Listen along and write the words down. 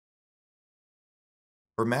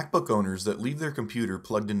For MacBook owners that leave their computer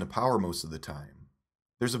plugged into power most of the time,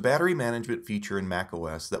 there's a battery management feature in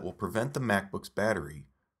macOS that will prevent the MacBook's battery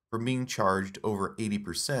from being charged over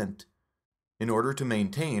 80% in order to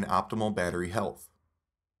maintain optimal battery health.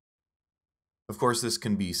 Of course, this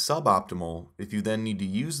can be suboptimal if you then need to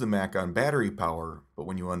use the Mac on battery power, but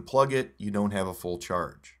when you unplug it, you don't have a full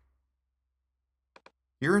charge.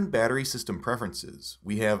 Here in Battery System Preferences,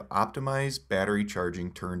 we have Optimize Battery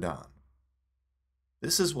Charging turned on.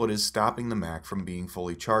 This is what is stopping the Mac from being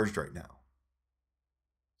fully charged right now.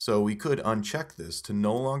 So we could uncheck this to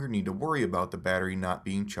no longer need to worry about the battery not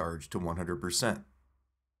being charged to 100%.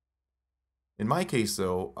 In my case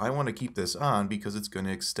though, I want to keep this on because it's going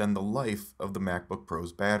to extend the life of the MacBook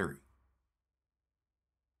Pro's battery.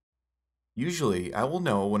 Usually, I will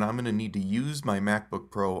know when I'm going to need to use my MacBook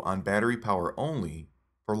Pro on battery power only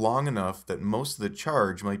for long enough that most of the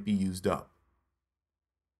charge might be used up.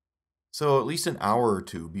 So at least an hour or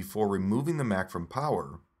two before removing the Mac from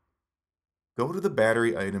power, go to the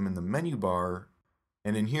battery item in the menu bar,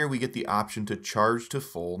 and in here we get the option to charge to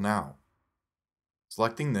full now.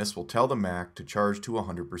 Selecting this will tell the Mac to charge to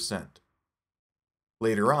 100%.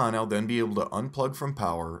 Later on, I'll then be able to unplug from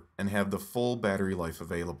power and have the full battery life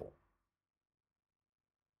available.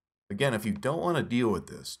 Again, if you don't want to deal with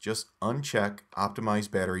this, just uncheck Optimize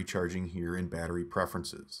Battery Charging here in Battery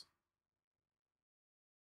Preferences.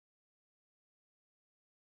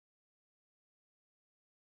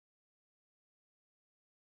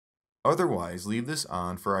 Otherwise, leave this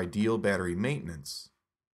on for ideal battery maintenance.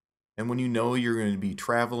 And when you know you're going to be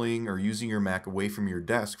traveling or using your Mac away from your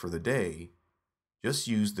desk for the day, just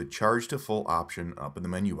use the Charge to Full option up in the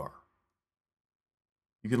menu bar.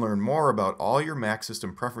 You can learn more about all your Mac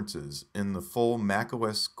system preferences in the full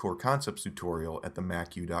macOS Core Concepts tutorial at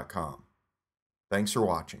themacu.com. Thanks for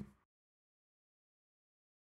watching.